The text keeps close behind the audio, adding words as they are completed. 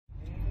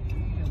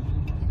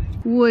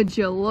Would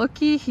you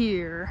looky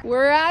here?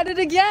 We're at it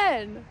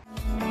again.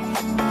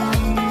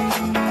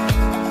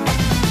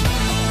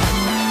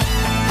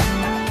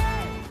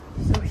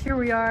 So here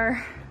we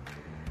are.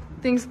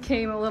 Things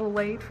came a little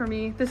late for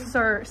me. This is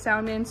our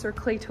soundman, Sir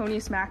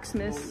Claytonius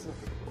Maximus.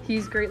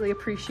 He's greatly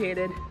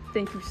appreciated.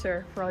 Thank you,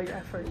 sir, for all your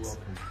efforts.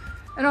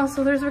 And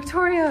also there's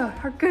Victoria,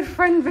 our good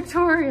friend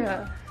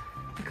Victoria.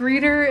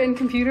 Greeter and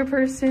computer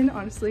person,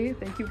 honestly,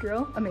 thank you,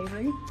 girl.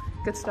 Amazing,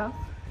 good stuff.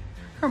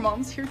 Her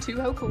mom's here too,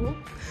 how cool.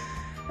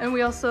 And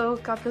we also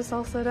got this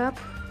all set up.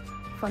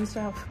 Fun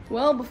stuff.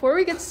 Well, before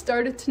we get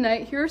started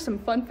tonight, here are some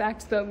fun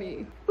facts about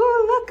me.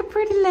 Ooh, look, a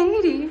pretty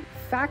lady.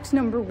 Fact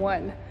number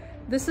 1.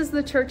 This is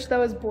the church that I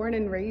was born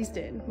and raised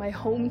in, my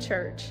home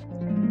church.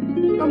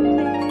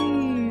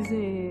 Amazing.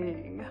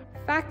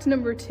 Fact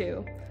number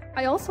 2.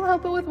 I also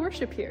help out with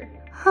worship here.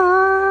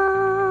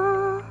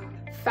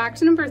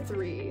 Fact number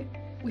 3.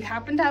 We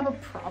happen to have a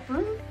prop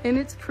room, and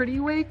it's pretty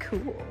way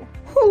cool.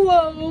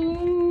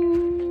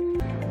 Whoa!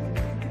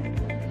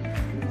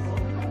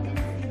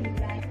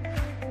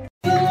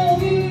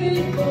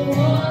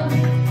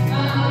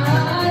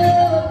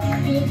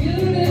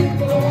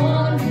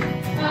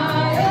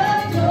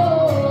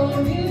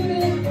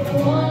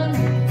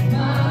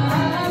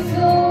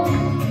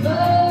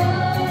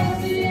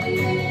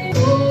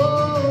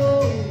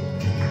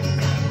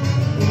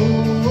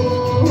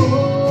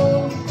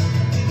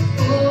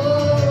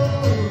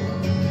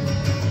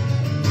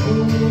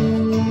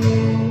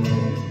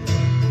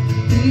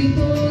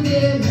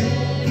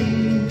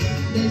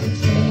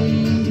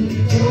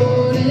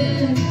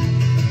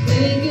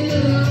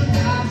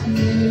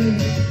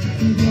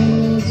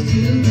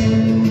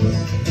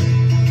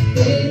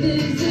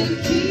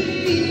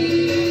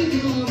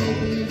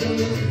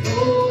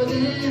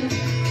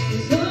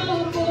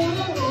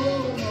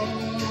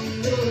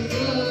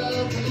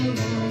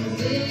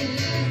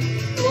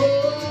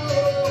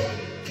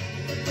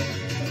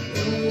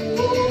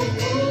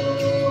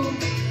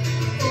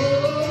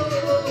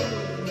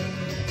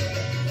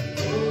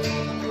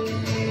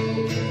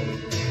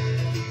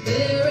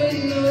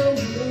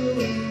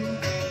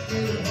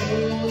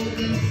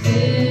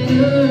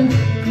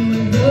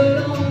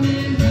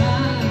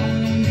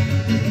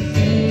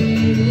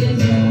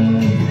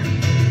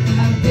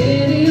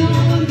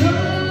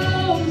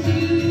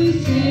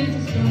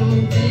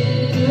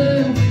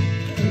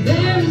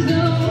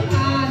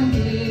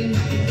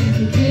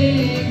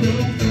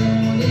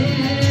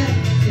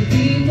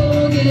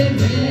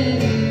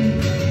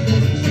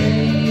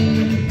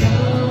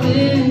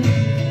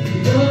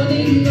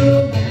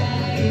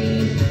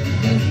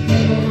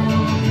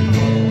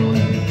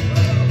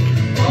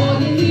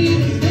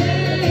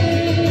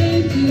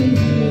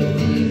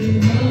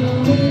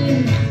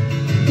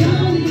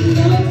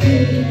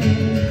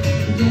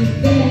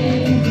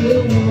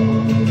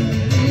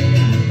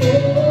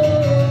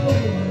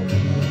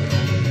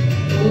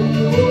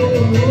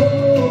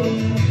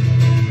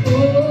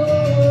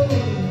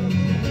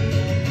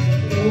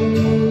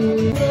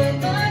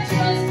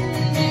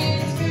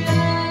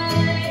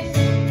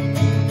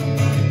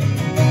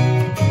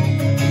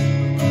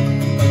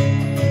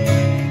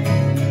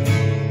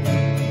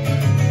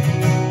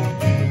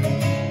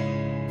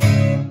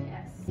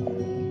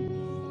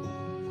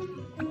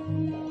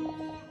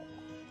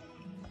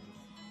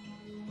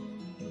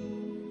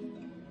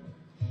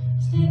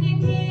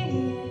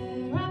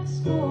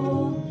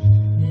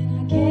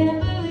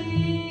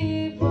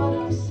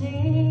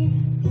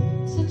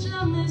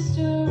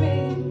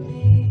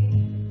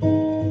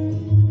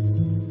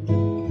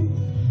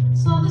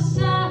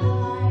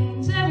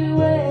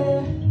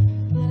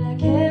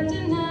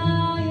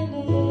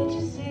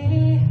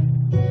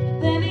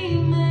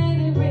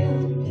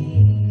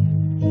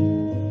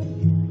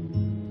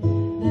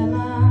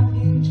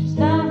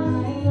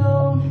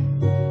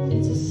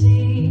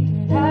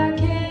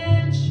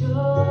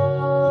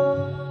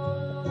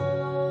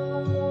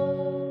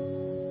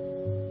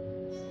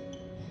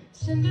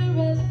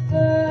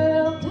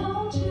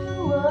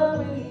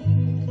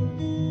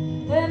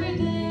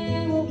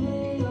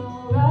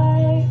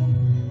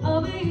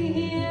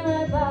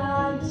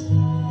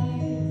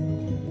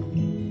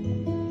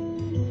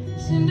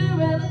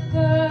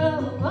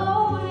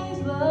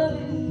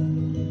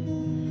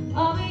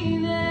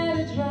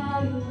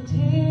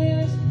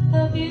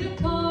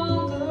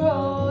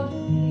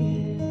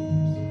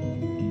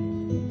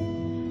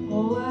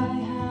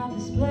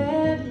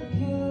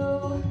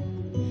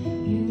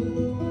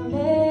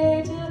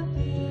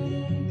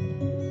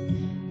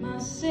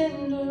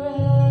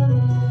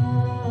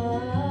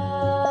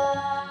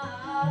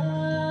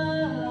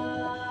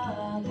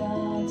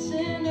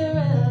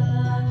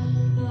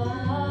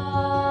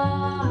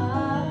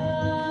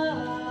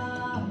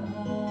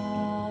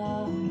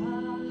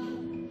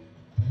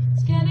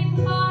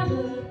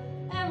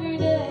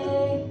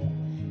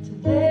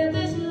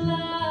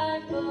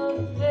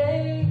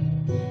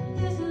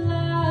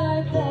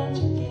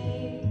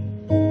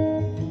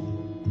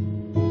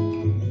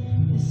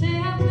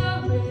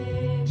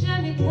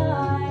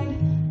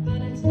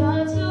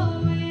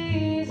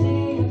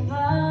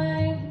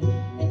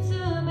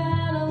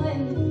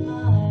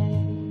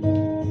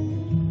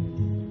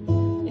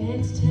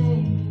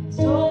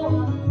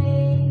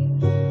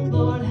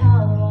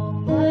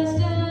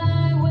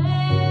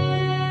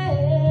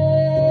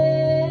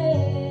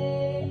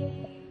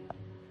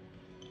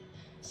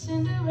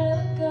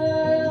 Cinderella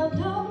girl,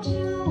 don't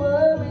you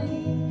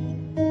worry,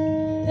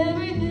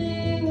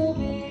 everything will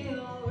be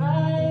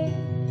alright.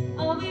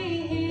 I'll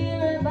be here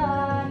and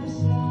by your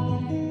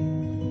side.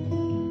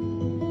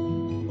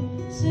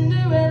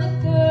 Cinderella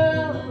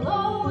girl, I'll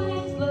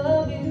always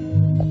love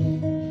you.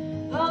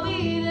 I'll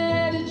be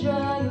there to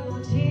dry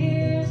your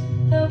tears,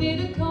 help you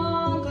to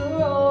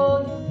conquer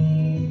all your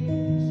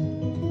fears.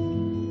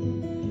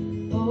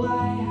 Oh,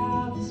 I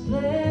have this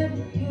plan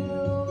for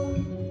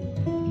you.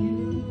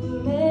 You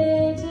were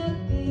made to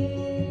be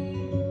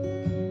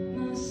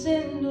my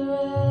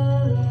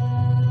Cinderella.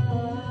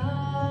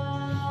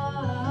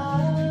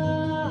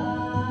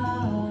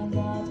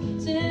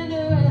 God's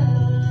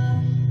Cinderella.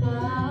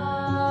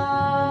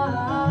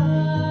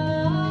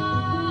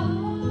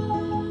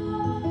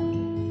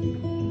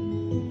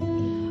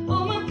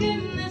 Oh my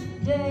goodness,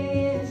 the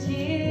day is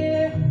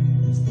here.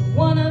 It's the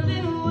one I've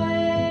been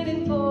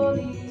waiting for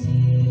these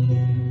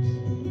years.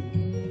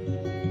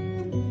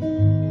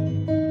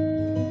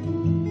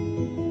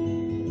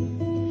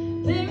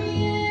 There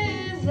he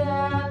is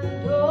at the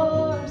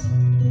doors.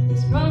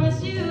 This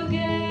promise you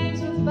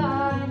games we're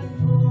fighting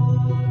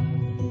for.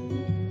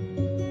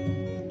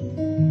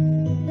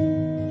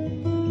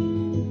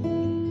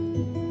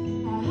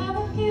 I have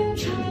a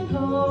future at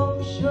home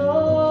for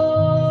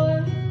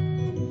sure.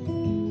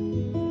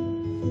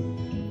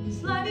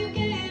 This life you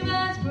gave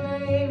us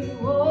great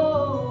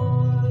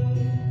reward.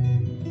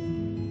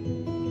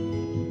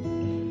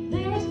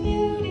 There is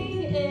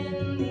beauty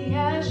in the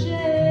ashes.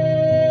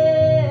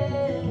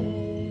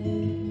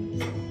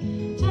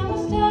 Time to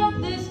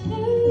start this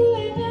new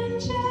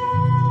adventure.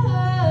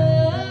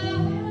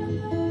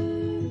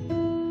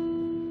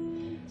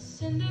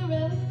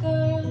 Cinderella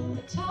girl,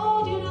 I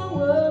told you don't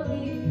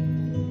worry.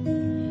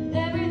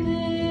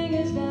 Everything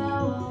is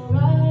now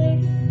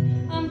alright.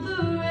 I'm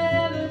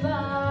forever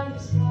by your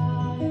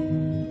side.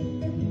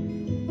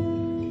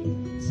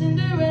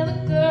 Cinderella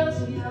girl,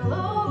 see, I'll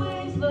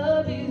always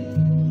love you.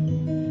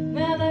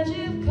 Now that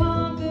you've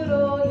conquered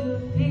all your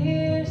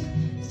fears,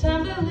 it's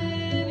time to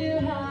live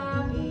your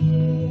happy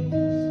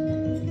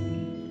years.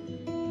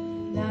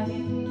 Now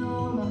you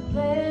know my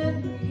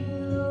plan for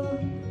you.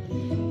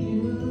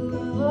 You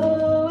will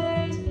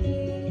always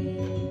be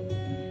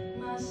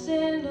my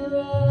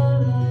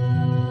Cinderella.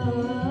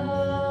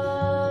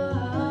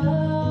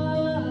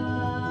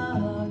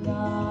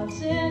 God's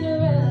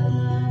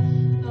Cinderella.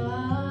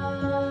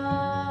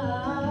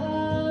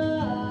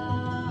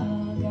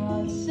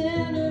 God's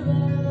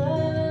Cinderella.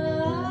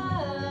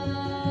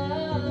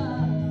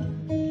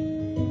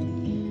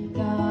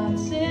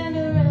 God's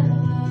Cinderella.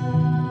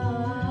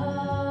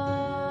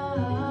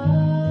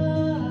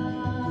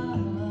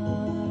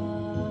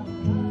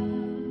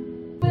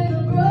 With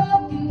the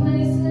broken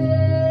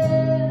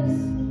places,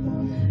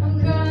 I'm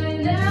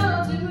crying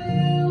out to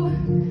you.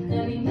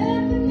 And he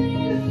met the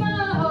need of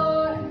my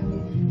heart.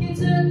 He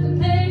took the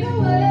pain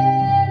away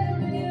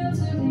and revealed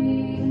to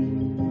me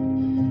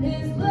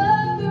his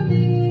love for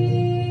me.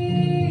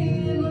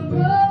 In the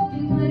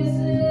broken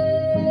places,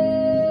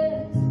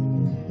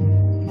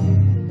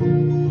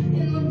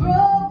 in the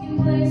broken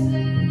places,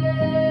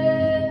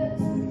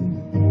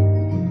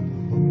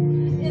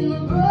 in the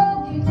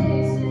broken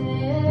places,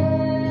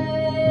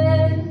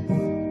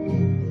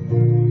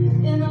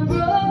 in the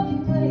broken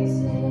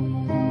places.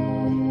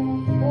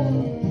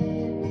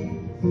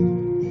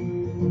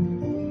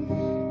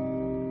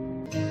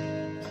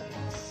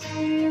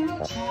 See you,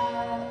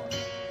 child,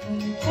 when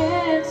you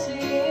can't see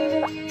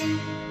me,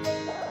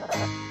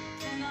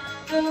 and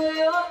I'll fill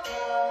your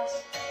thoughts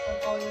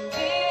before you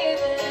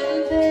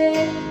even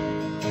think.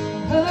 I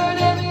heard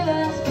every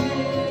last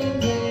thing,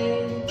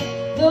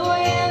 though I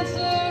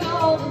answered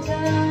all the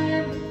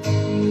time.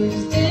 You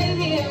just didn't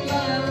hear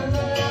my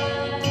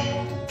reply,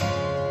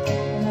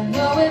 and I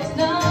know it's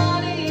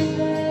not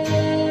easy.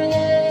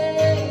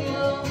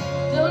 Oh,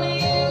 don't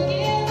you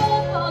give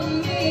up on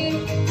me.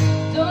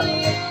 Don't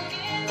you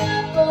give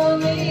up on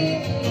me.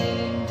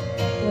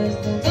 'Cause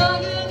the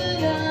darker the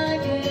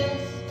night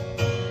gets,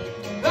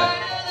 the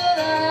brighter the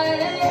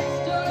light is.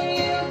 Don't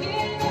you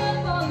give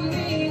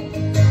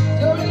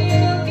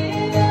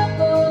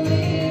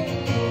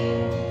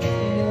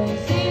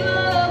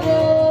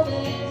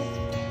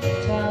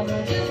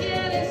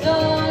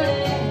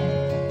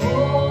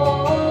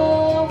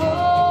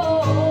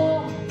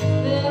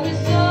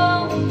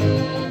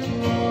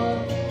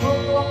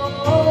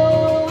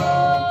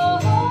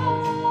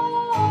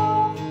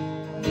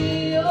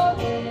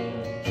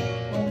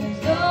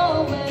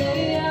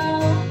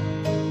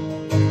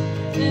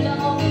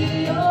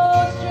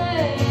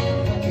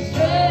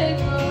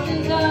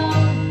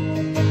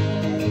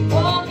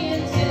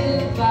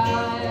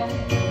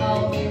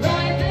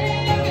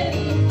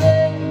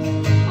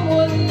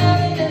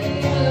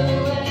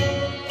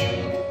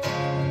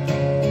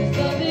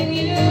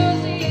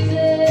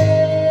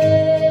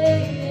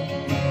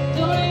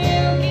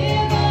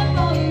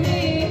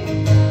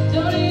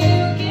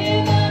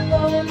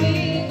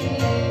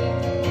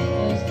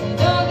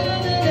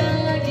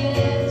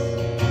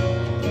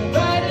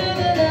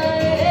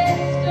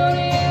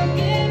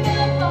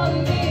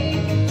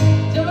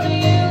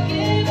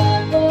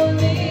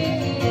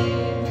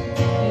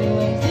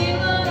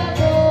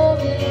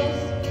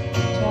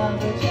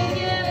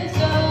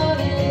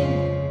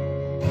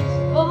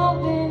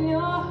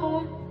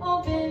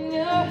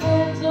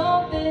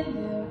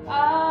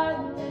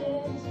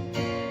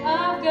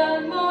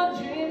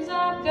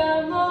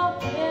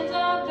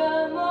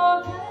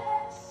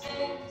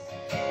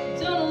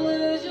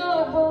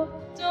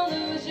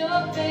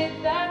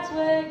faith, that's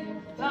where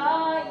your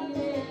fight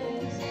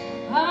is.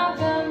 I've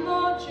got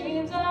more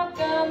dreams, I've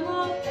got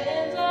more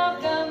plans,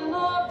 I've got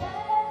more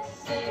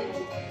blessings.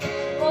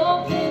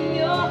 Open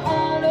your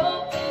heart,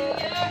 open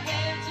your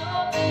hands,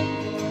 open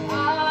your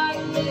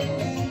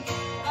eyelids.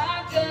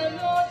 I've got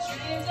more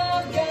dreams,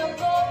 I've got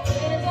more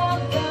plans,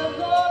 I've got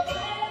more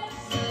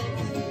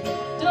blessings.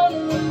 Don't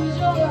lose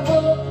your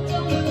hope,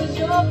 don't lose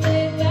your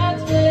faith,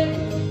 that's where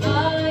your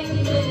fight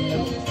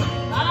is.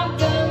 I've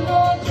got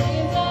more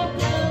dreams, I've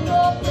got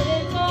more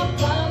plans, I've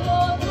got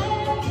more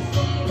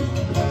blessings.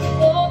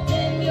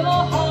 Open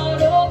your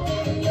heart,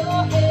 open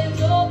your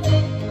hands,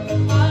 open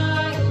your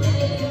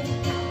eyelids.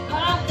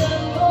 I've got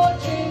more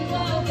dreams,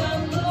 I've got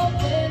more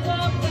plans,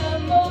 I've got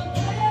more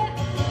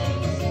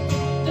blessings.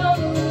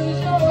 Don't lose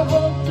your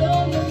hope,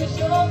 don't lose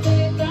your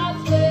faith,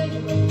 that's where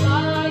your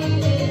fight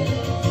is.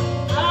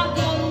 I've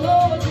got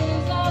more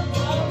dreams, I've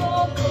got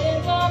more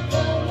plans, I've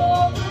got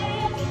more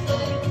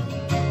blessings.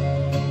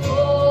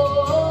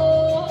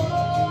 Oh,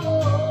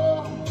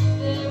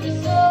 there is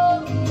so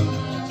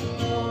much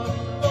more.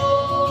 Oh,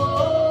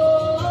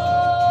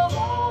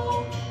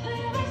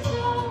 there is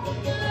so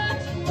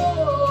much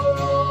more.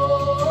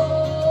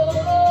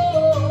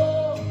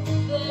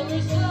 There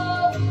is so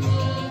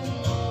much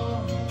more.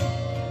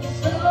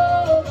 So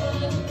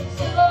much,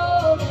 so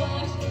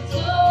much,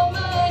 so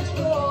much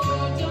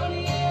more. Don't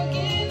you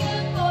give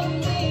up on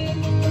me.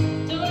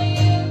 Don't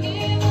you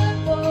give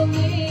up on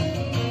me.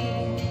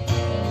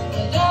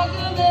 The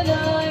darker the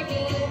night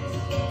gets,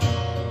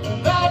 the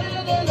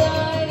brighter the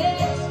light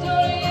is.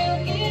 Don't you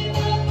give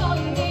up on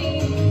me.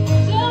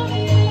 Don't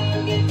you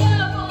give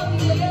up on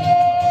me.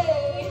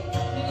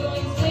 You're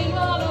going to sing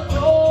all the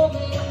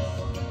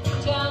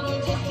moments. Child,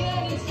 we're just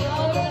getting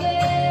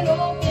started.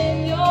 Open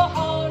your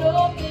heart,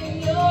 open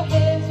your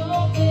hands,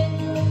 open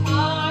your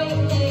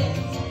eyelids.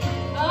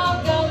 I've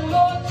got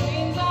more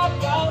dreams, I've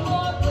got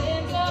more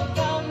plans, I've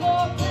got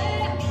more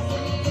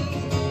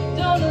blessings.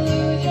 Don't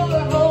lose your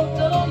hope,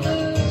 don't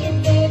lose your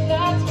faith,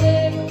 that's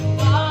where your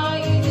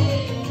fight is.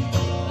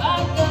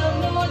 I've got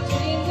more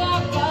dreams,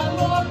 I've got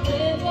more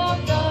plans,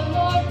 I've got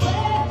more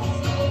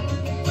blessings.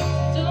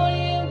 Don't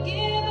you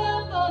give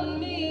up on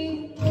me.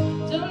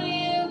 Don't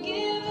you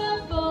give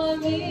up on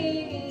me.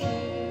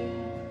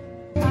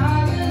 I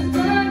was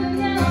blind and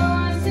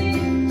now I see.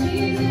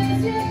 Jesus,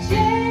 you're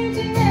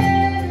changing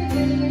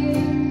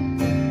everything.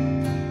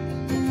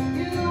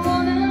 You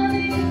wanna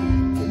be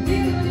the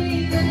beauty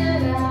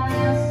that I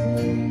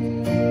see.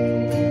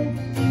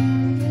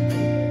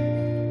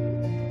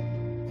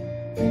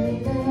 Baby,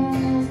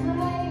 there's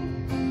light,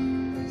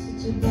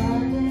 such a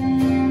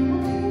blinding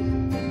light.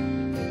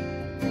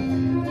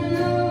 I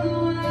know the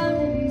world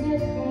can be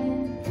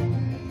different.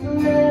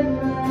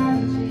 Forever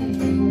I'll change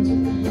with a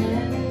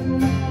brand new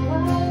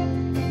light.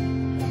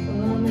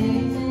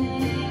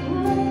 Amazing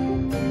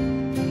light.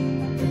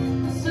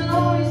 My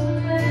soul is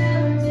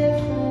forever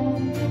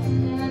different.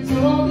 And it's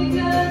all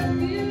because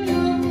of you.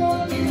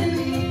 Giving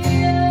me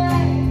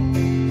light.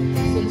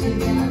 Such a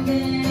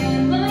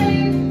blinding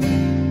light.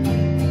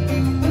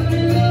 Who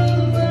knew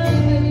the world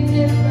could be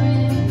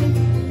different?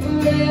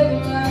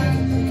 Forever I'll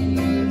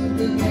change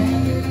with a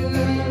brand new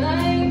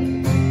light.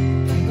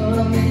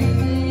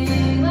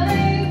 Amazing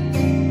light.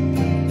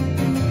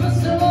 My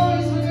soul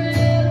is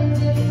forever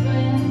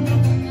different,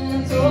 and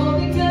it's all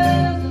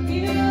because of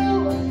you.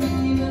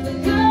 Even the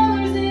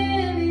colors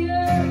in the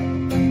earth,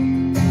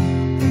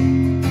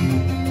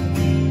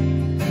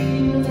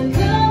 even the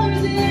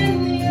colors in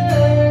the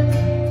earth,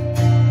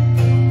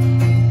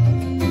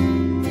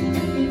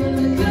 even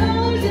the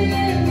colors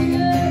in the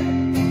earth,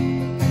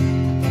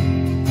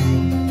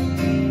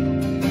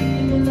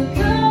 even the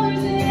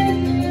colors in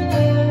the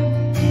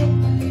earth.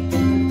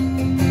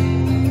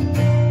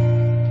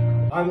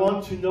 I want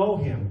to know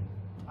him.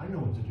 I know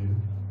what to do.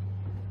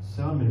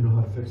 Soundmen know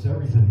how to fix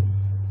everything.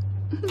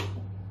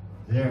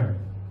 There.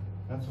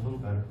 That's a little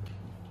better.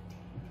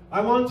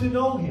 I want to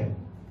know him.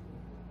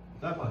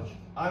 That much.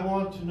 I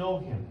want to know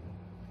him.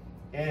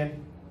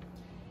 And,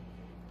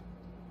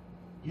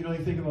 you know,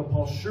 you think about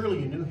Paul, surely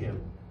you knew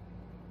him.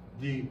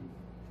 The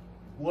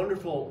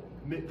wonderful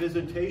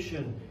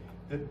visitation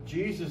that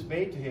Jesus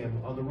made to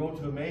him on the road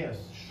to Emmaus,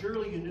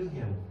 surely you knew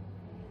him.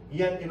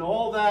 Yet in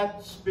all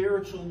that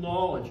spiritual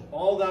knowledge,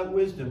 all that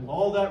wisdom,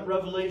 all that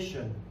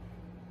revelation,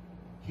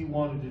 he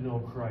wanted to know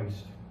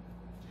Christ.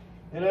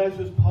 And as I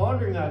was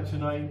pondering that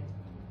tonight,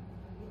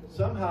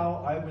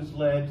 somehow I was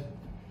led,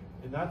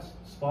 and that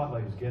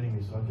spotlight is getting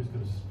me, so I'm just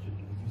going to, if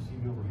you see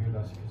me over here,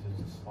 that's because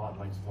it's the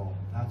spotlight's fault.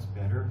 That's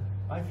better.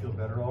 I feel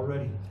better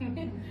already.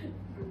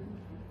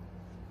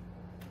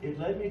 It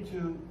led me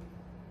to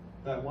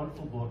that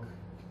wonderful book,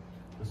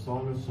 The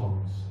Song of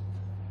Songs.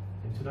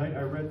 And tonight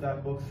I read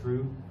that book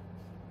through,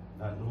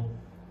 that little,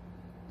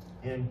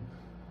 and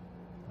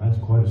that's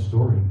quite a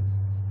story.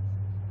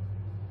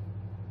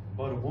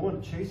 About a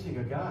woman chasing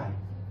a guy.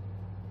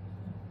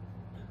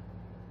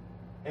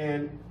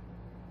 And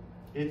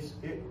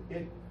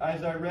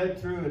as I read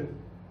through it,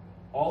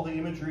 all the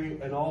imagery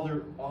and all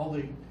the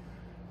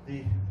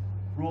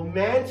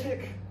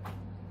romantic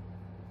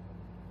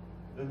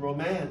and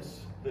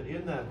romance that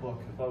in that book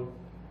about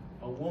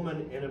a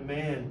woman and a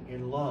man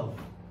in love.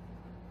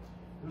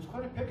 It was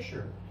quite a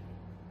picture.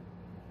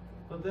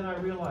 But then I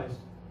realized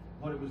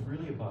what it was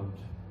really about.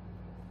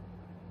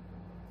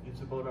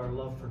 It's about our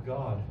love for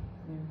God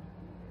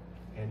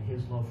and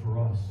His love for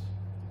us.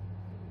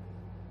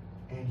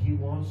 And He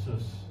wants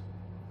us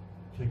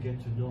to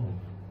get to know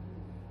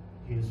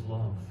His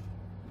love,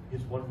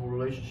 His wonderful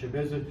relationship.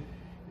 Is it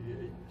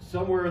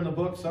somewhere in the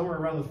book, somewhere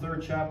around the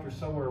 3rd chapter,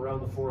 somewhere around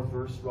the 4th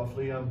verse,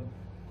 roughly,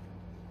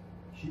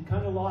 she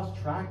kind of lost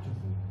track of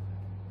Him.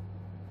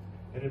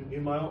 And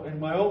in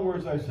my own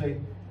words, I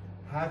say,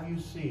 have you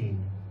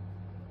seen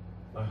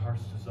my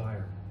heart's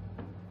desire?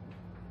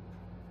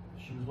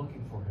 She was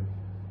looking for Him.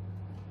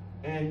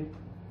 And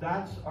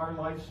that's our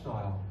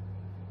lifestyle.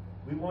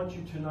 We want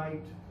you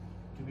tonight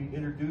to be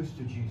introduced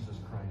to Jesus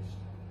Christ.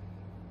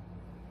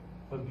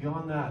 But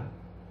beyond that,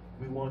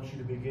 we want you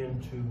to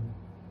begin to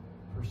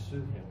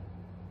pursue Him.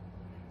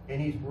 And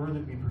He's worthy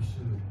to be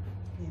pursued.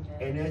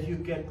 Amen. And as you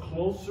get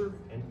closer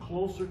and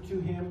closer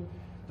to Him,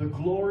 the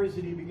glories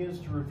that He begins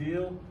to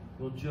reveal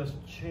will just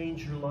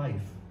change your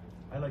life.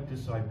 I like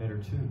this side better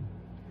too.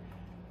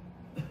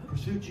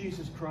 Pursue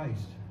Jesus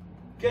Christ.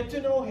 Get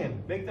to know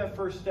Him. Make that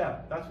first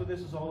step. That's what this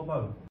is all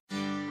about.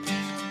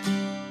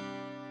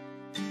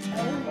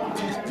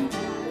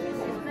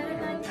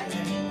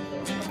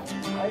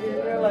 I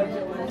didn't realize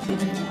it was.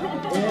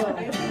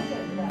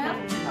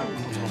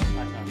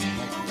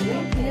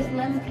 There's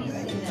lemon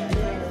pieces in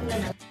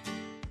there.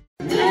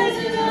 There's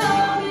an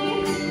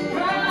army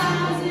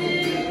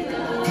rising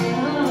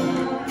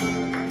up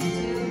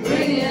to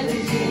break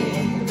every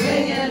chain,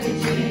 break every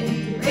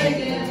chain, break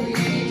every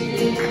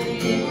chain.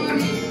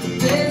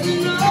 There's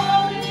an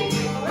army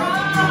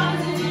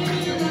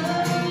rising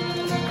up.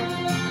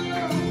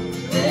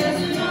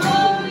 There's an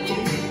army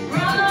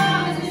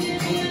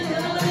rising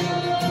up.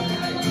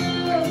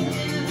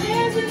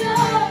 There's an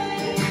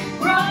army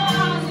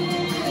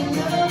rising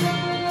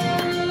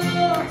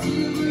up to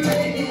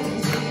break every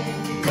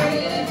chain,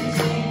 break every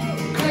chain,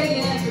 break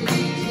every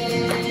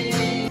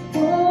chain.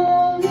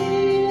 Holy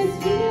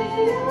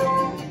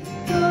Spirit,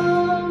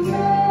 come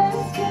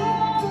rest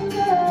on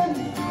us.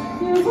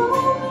 You're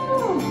all we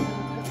want.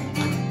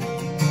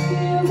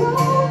 You're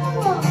all we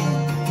want.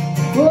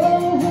 Oh,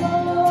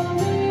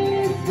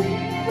 Holy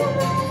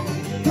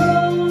Spirit,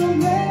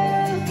 come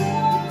rest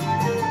on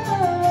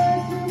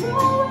us. You're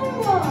all we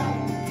want.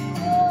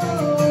 Oh,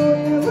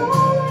 you're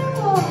all we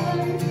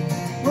want.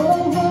 Oh,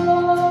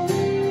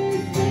 Holy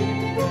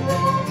Spirit,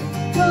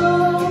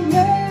 come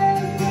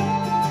rest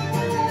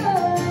on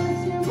us.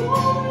 You're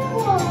all we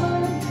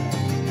want.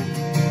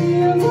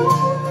 You're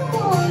all we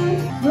want.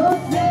 Lord,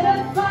 set a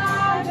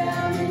fire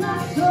down in my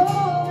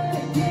soul that I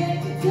can't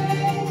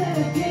contain, that I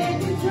can't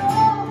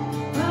control.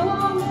 I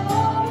want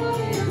more of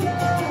you,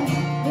 God.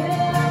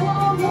 Yeah, I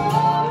want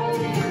more of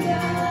you,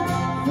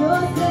 God.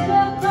 Lord, set a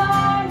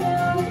fire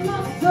down in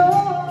my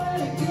soul that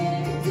I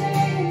can't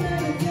contain,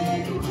 that I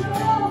can't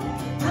control.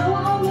 I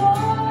want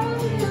more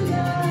of you,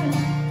 God.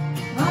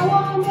 I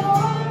want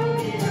more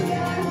of you,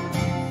 God.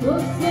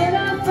 Lord, set a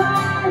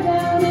fire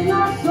down in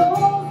my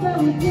soul that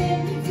we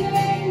can't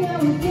contain, that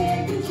we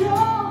can't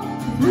control.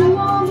 I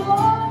want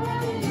more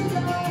of you,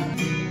 God.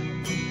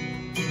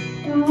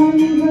 I'm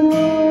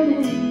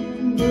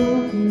burning,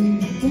 broken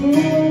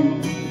again.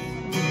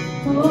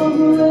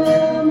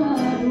 Overwhelmed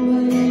by the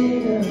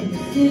weight of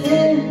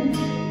sin.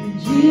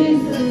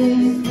 Jesus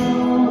is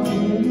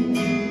calling.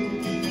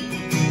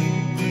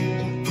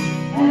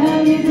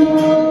 Have you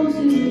come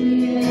to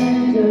the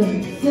end of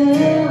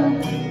yourself?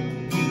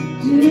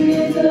 Do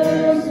you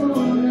thirst for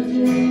a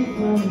drink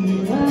from the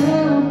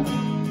well?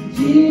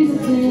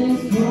 Jesus is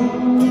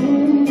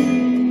calling.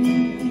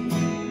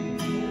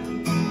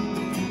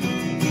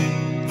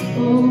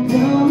 Oh,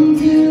 come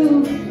to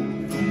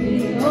the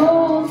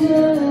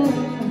altar.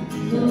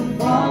 The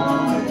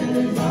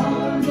Father's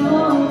arms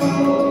are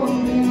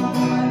open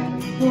wide.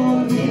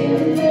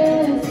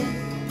 Forgiveness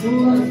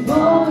was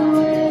born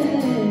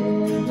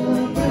with the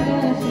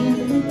precious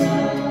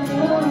blood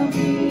of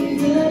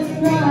Jesus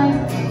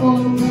Christ.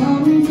 Oh,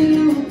 come to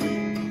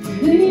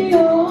the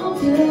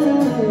altar.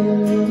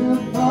 The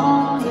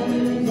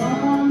Father's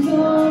arms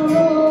are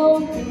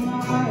open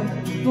wide.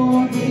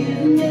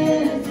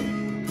 Forgiveness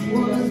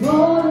was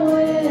born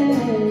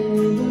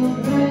with the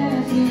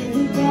precious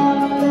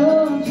blood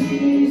of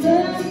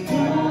Jesus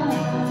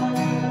Christ.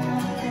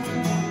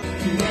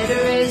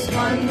 Better is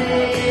one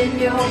day in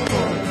your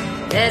court.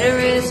 Better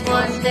is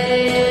one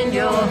day in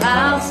your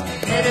house.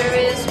 Better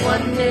is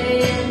one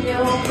day in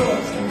your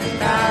courts than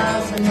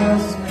 1,000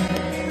 elsewhere.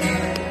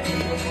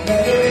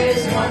 Better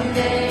is one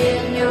day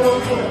in your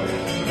court.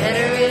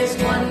 Better is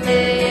one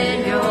day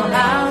in your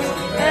house.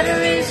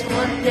 Better is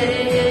one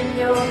day in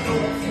your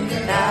courts than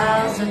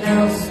 1,000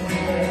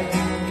 elsewhere.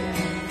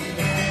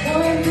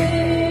 One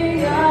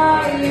thing I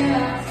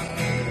ask,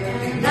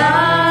 And I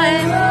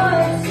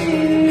must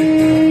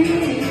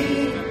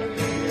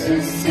to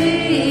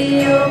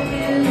see your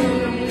beauty.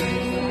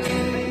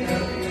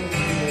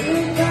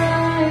 to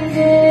find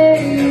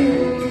in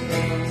you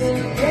the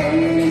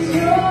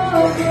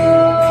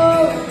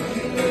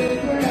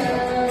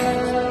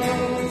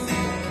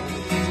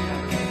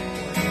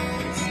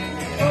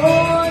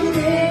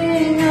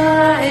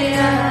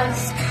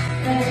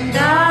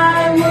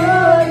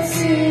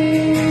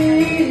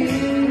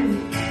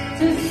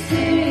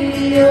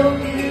your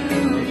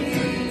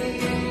beauty,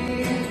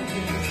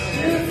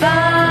 to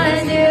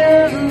find you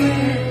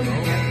in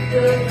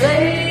the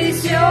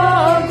place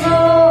your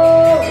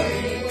glory.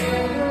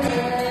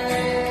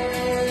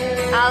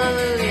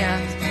 Hallelujah.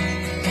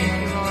 Thank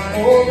you, Lord.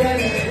 Oh,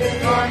 better is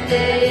one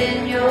day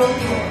in your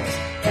courts.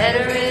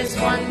 Better is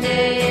one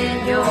day in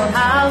your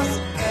house.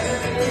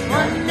 Better is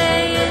one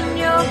day in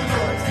your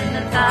courts than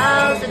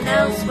 1,000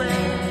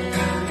 elsewhere.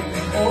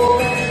 Oh,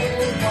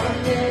 better is one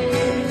day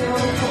in your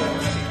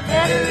courts.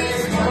 Better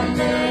is one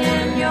day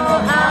in your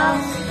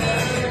house.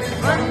 Better is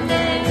one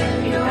day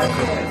in your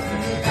courts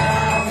than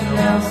 1,000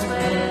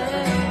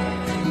 elsewhere.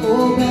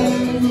 Oh,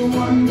 better is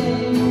one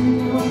day in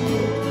your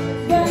courts.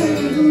 Better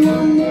is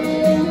one day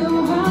in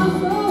your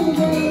house. Oh,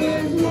 better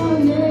is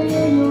one day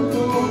in your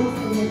courts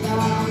than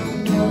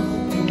 1,000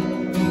 elsewhere.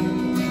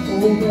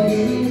 Oh,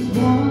 better is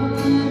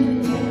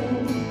one day.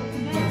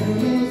 Better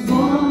is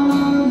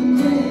one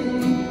day.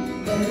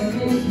 Better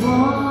is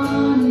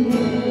one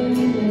day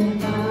than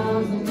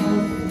 1,000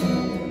 elsewhere.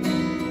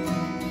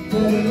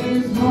 Better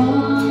is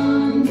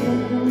one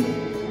day.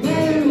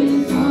 Better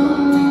is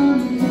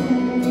one day.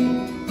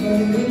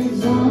 Better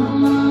is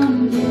one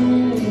day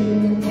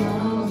than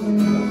 1,000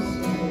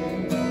 elsewhere.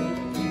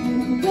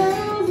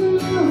 1,000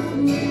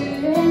 elsewhere.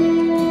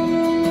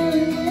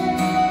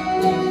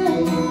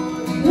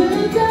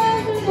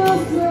 1,000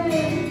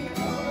 elsewhere.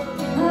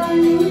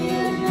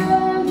 Hallelujah,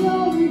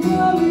 glory,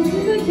 glory to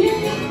the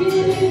King of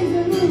Kings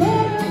and the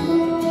Lord of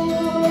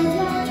Lords.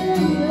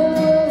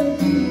 Hallelujah,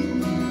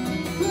 Jesus,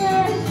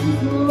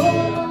 precious Lord.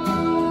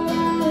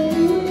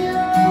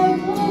 Hallelujah,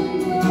 glory,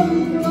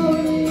 glory,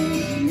 glory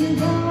to you,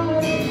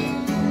 God.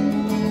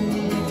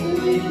 To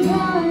you,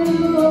 God,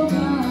 oh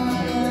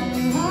God.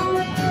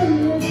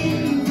 Hallelujah,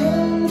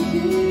 Jesus,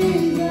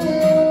 Jesus.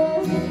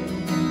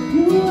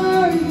 You're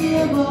worthy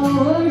of all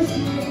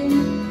worship.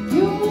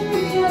 You're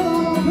worthy of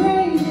all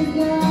praise,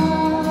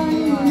 God.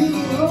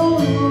 Oh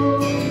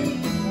Lord,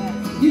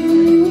 you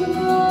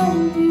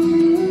alone, you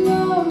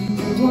alone.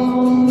 Of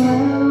all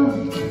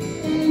wealth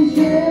and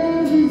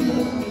treasures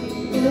of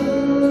the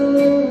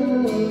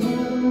earth,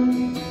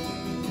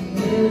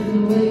 there's a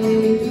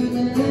way to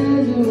the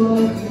treasure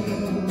of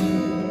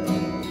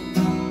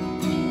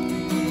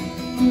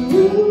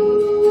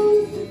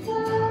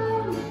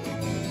crucified,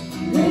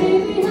 lay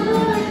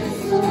behind the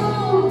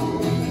soul,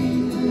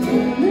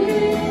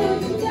 live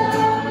to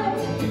die,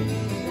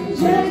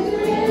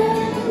 rejected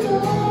and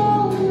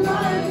alone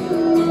like the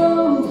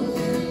rose,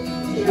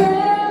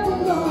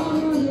 trampled on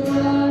the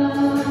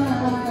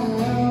ground.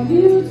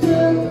 You took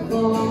the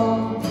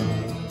fall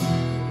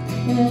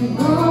and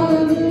all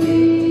of the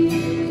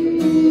leaves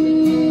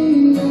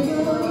of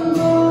the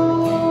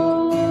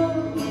Lord.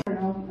 I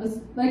don't know.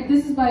 Like,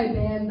 this is by a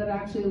band that I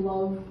actually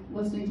love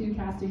listening to,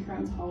 Casting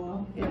Crowns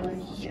Hollow. They're like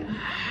awesome.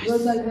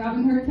 Those that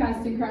haven't heard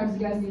Casting Crowns,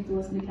 you guys need to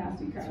listen to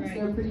Casting Crowns.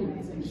 They're pretty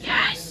amazing.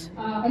 Yes.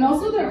 And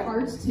also their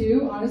arts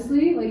too,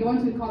 honestly. Like, I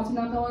went to a concert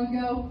not that long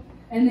ago,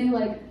 and they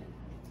like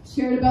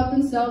shared about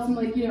themselves, and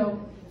like, you know,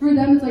 for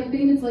them it's like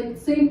it's like the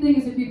same thing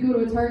as if you go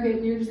to a Target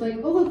and you're just like,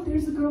 oh look,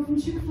 there's the girl from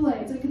Chick-fil-A.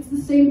 It's like, it's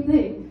the same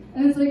thing.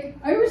 And it's like,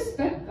 I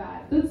respect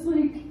that. That's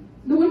like,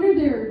 no wonder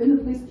they're in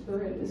the place that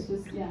they're in. It's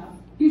just, yeah,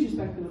 huge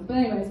respect for them. But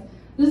anyways,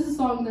 this is a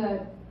song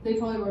that they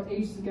probably wrote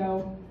ages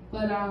ago,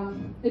 but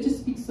it just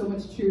speaks so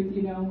much truth,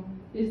 you know,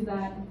 is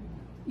that,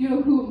 you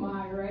know, who am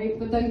I, right?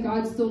 But then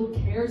God still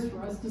cares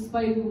for us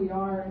despite who we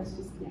are, and it's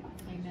just, yeah.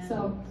 Amen.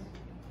 So,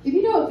 if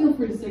you know it, feel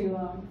free to sing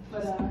along.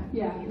 But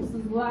yeah, this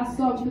is the last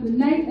song for the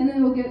night, and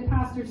then we'll get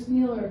Pastor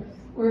Sneal or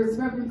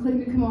Reverend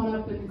Clinton to come on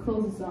up and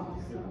close us off.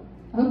 So,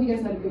 I hope you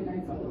guys had a good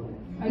night, by the way.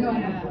 I know I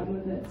had fun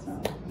with it, so.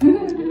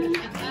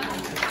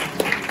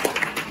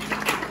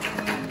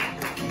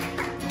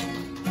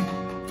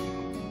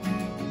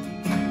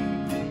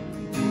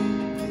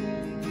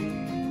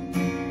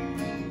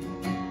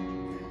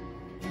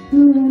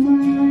 Who am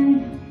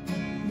I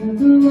that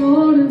the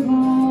Lord of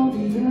all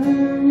the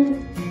earth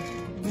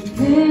would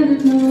care to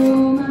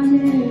know my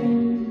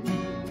name,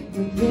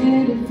 would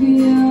care to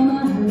feel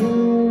my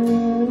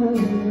hurt?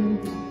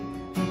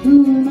 Who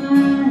am I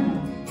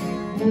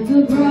that the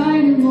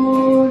bright and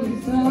morning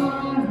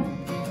star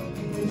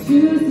would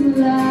choose to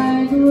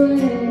light the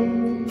way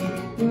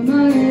for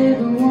my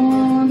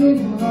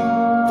ever-wandering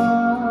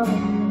heart?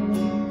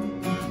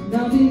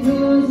 Not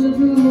because of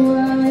who I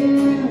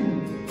am,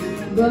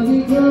 but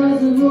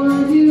because of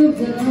what you've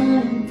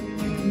done.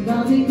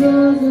 Not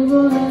because of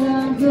what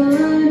I've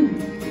done,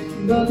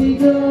 but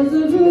because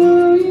of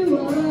who you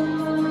are.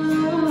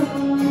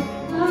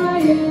 I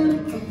am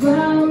a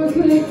flower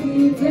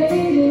quickly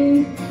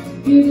fading,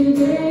 here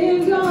today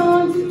and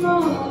gone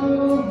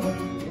tomorrow.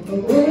 A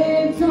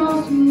wave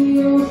tossed from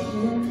the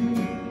ocean,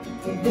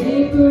 a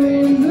vapor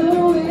in the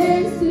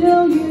wind.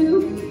 Still you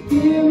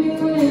hear me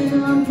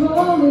when I'm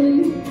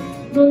calling,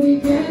 but you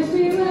catch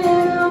me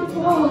when I'm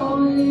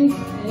falling.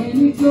 And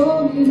you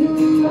told me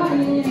who I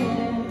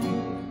am.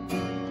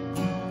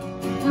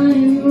 I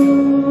am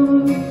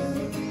yours.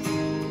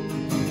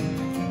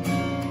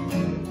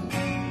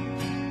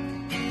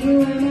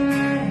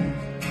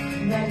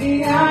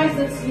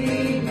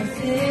 see my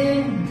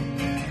sin,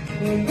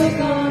 will look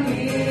on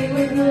me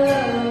with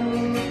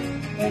love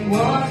and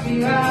wash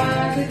me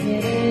right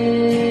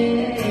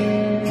again.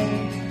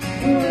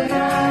 Who would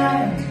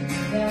I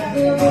that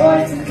the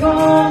voice would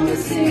come to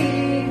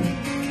sing,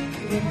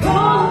 will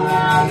call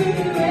out in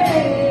the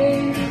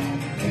rain,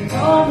 and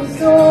call me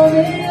soul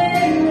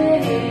in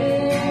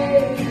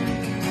rain.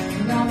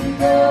 Not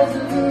because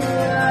of who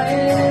I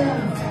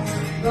am,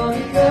 but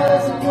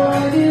because of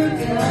what you've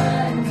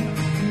done.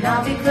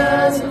 Not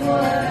because of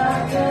what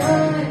I've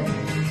done,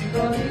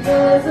 but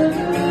because of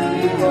who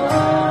you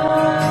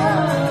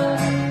are.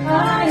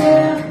 I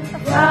am a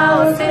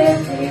flower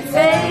quickly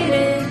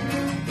fading,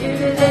 here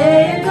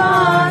today and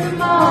gone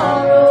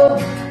tomorrow.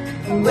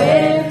 A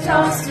wave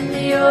tossed in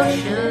the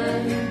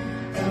ocean,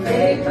 a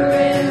vapor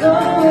in the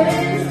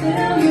wind.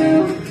 Still you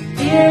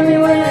hear me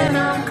when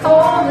I'm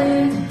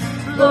calling,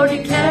 Lord,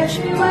 you catch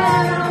me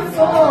when I'm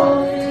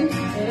falling,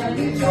 and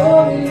you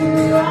told me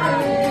who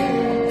I am.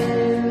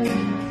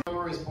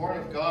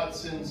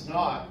 Sins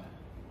not,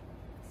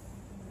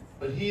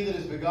 but he that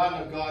is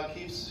begotten of God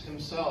keeps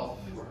himself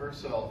or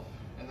herself,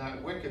 and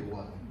that wicked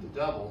one, the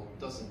devil,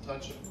 doesn't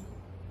touch him.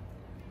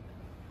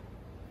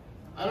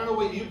 I don't know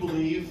what you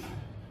believe,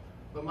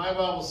 but my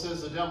Bible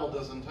says the devil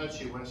doesn't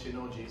touch you once you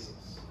know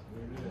Jesus.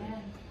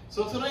 Amen.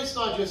 So tonight's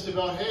not just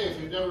about, hey, if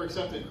you've never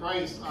accepted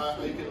Christ,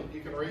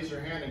 you can raise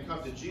your hand and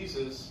come to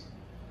Jesus.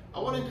 I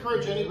want to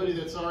encourage anybody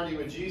that's already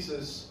with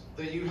Jesus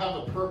that you have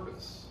a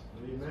purpose.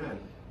 Amen.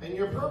 And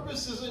your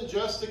purpose isn't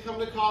just to come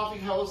to coffee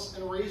house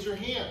and raise your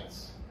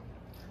hands.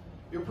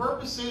 Your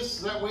purpose is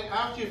that way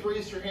after you've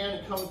raised your hand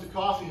and come to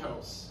coffee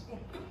house,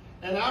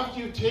 and after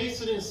you've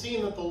tasted and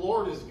seen that the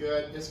Lord is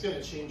good, it's going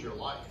to change your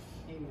life.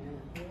 Amen.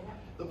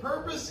 The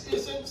purpose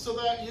isn't so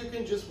that you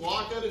can just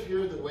walk out of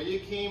here the way you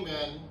came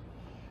in,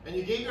 and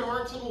you gave your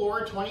heart to the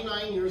Lord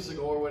 29 years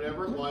ago or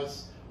whatever it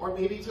was, or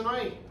maybe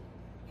tonight,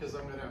 because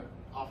I'm going to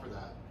offer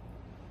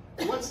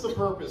that. What's the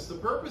purpose? The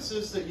purpose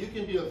is that you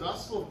can be a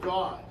vessel of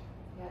God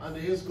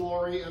unto His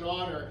glory and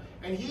honor,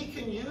 and He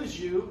can use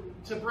you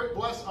to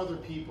bless other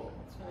people,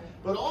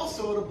 but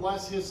also to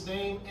bless His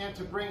name and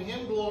to bring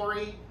Him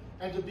glory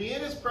and to be in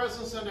His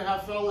presence and to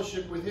have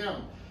fellowship with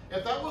Him.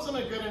 If that wasn't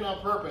a good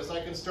enough purpose,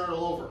 I can start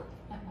all over.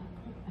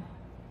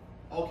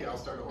 Okay, I'll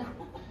start over.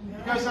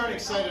 You guys aren't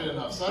excited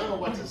enough, so I don't know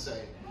what to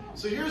say.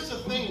 So here's the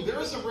thing. There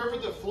is a river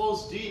that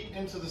flows deep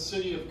into the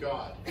city of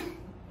God.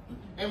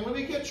 And when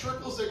we get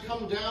trickles that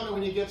come down and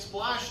when you get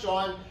splashed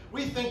on,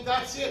 we think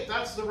that's it.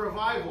 That's the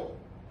revival.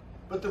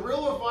 But the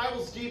real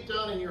revival is deep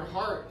down in your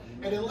heart.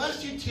 And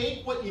unless you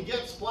take what you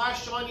get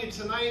splashed on you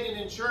tonight and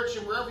in church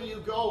and wherever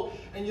you go,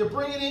 and you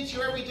bring it into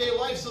your everyday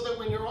life so that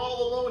when you're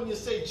all alone you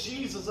say,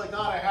 Jesus, I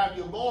gotta have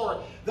you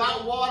more,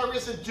 that water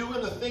isn't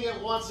doing the thing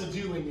it wants to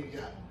do in you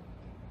yet.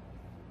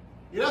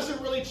 It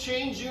doesn't really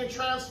change you and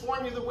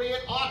transform you the way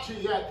it ought to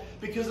yet,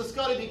 because it's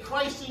got to be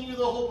Christ in you,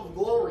 the hope of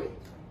glory.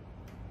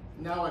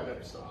 Now I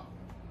better stop.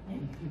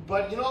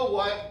 But you know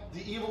what?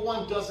 The evil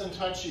one doesn't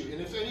touch you.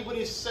 And if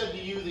anybody's said to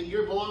you that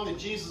you belong to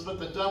Jesus but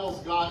the devil's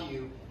got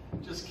you,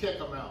 just kick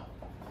them out.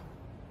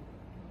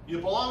 You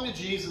belong to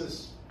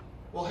Jesus.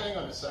 Well, hang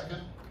on a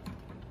second.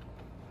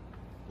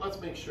 Let's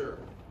make sure.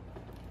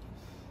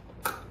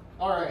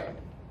 All right.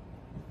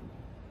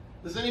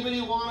 Does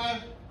anybody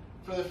want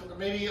to,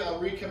 maybe a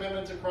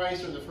recommitment to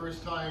Christ or the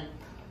first time,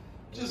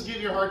 just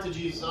give your heart to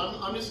Jesus?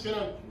 I'm just going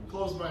to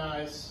close my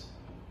eyes.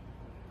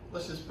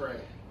 Let's just pray.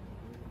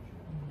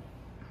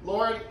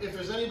 Lord, if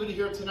there's anybody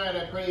here tonight,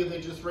 I pray they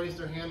just raise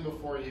their hand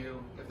before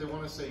you if they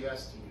want to say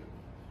yes to you.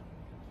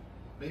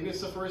 Maybe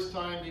it's the first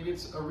time, maybe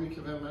it's a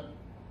recommitment.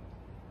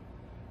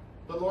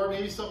 But Lord,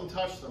 maybe something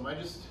touched them.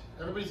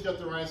 Everybody's got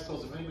their eyes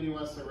closed. If anybody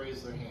wants to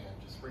raise their hand,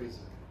 just raise it.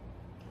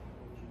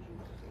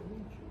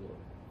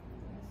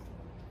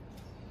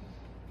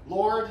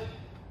 Lord,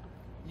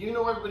 you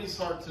know everybody's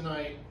heart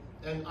tonight,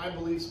 and I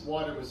believe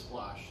water was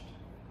splashed.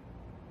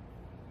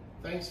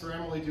 Thanks for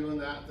Emily doing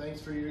that. Thanks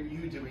for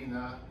you doing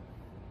that.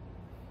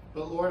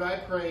 But Lord, I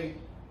pray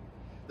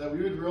that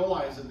we would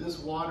realize that this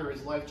water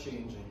is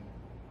life-changing.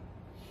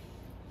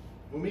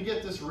 When we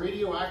get this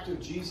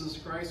radioactive Jesus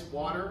Christ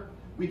water,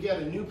 we get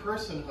a new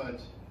personhood.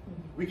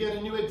 We get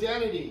a new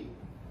identity.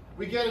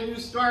 We get a new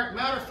start.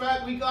 Matter of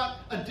fact, we got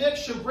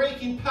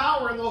addiction-breaking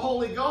power in the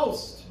Holy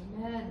Ghost.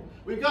 Amen.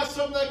 We've got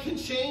something that can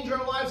change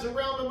our lives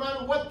around no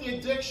matter what the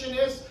addiction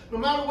is, no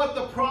matter what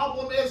the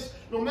problem is,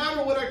 no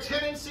matter what our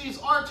tendencies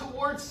are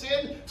towards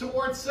sin,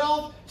 towards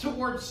self,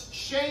 towards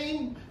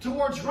shame,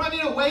 towards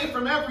running away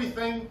from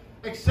everything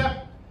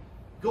except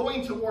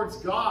going towards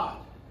God.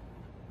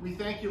 We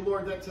thank you,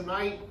 Lord, that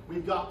tonight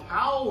we've got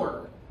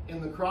power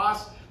in the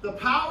cross, the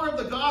power of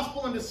the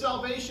gospel and the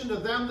salvation to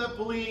them that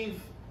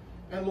believe.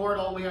 And Lord,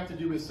 all we have to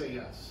do is say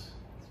yes.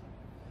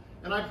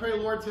 And I pray,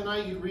 Lord,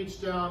 tonight you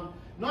reach down,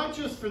 not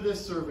just for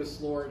this service,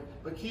 Lord,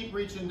 but keep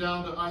reaching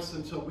down to us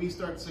until we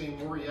start saying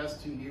more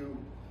yes to you.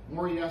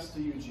 More yes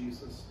to you,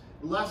 Jesus.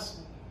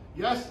 Less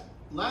yes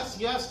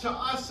to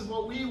us and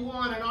what we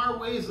want in our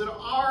ways and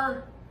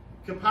our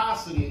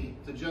capacity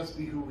to just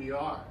be who we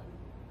are.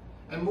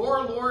 And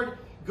more, Lord,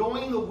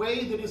 going the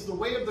way that is the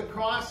way of the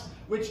cross,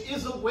 which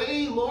is a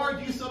way,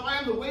 Lord, you said, I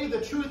am the way,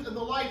 the truth, and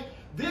the life.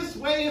 This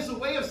way is a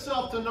way of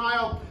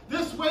self-denial.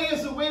 This way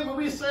is a way where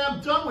we say,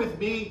 I'm done with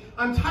me,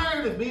 I'm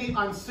tired of me,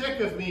 I'm sick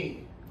of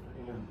me.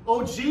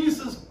 Oh,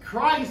 Jesus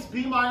Christ,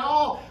 be my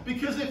all,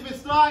 because if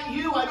it's not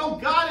you, I don't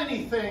got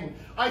anything.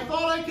 I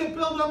thought I could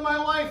build up my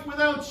life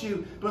without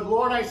you, but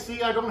Lord, I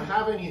see I don't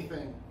have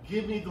anything.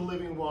 Give me the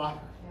living water.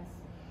 Yes.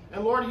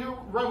 And Lord, your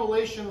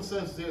revelation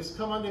says this,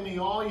 come unto me,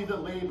 all you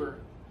that labor.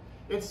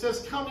 It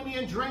says, come to me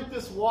and drink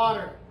this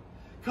water.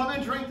 Come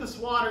and drink this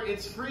water.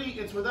 It's free,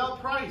 it's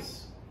without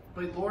price.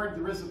 But Lord,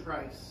 there is a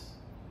price.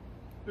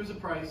 There's a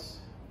price.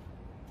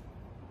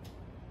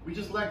 We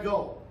just let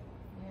go.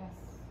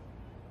 Yes.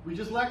 We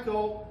just let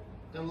go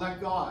and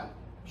let God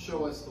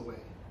show us the way.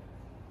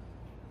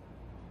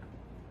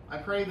 I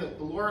pray that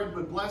the Lord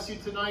would bless you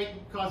tonight,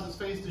 cause his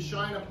face to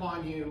shine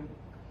upon you.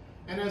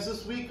 And as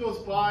this week goes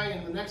by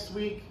and the next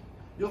week,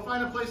 you'll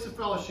find a place of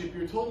fellowship.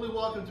 You're totally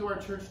welcome to our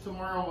church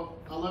tomorrow,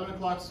 11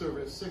 o'clock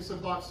service, 6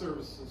 o'clock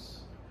services.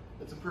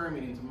 It's a prayer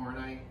meeting tomorrow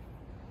night.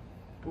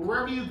 But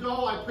wherever you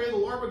go, I pray the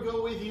Lord would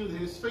go with you, that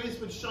his face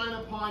would shine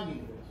upon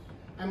you.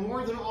 And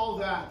more than all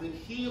that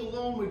he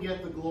alone would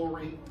get the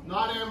glory.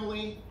 Not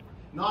Emily,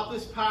 not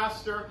this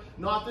pastor,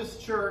 not this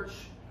church,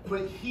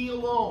 but he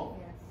alone.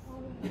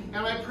 Yes.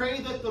 And I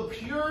pray that the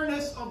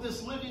pureness of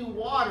this living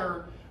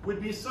water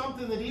would be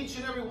something that each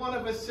and every one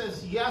of us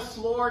says, yes,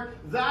 Lord,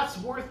 that's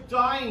worth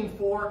dying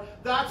for,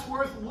 that's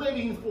worth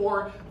living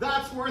for,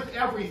 that's worth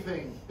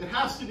everything. It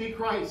has to be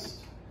Christ.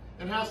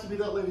 It has to be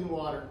that living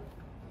water.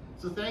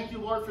 So thank you,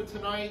 Lord, for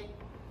tonight,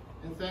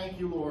 and thank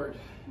you, Lord,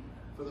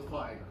 for the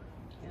fire.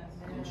 Yes.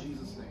 In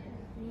Jesus'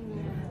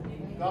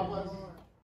 name. God bless.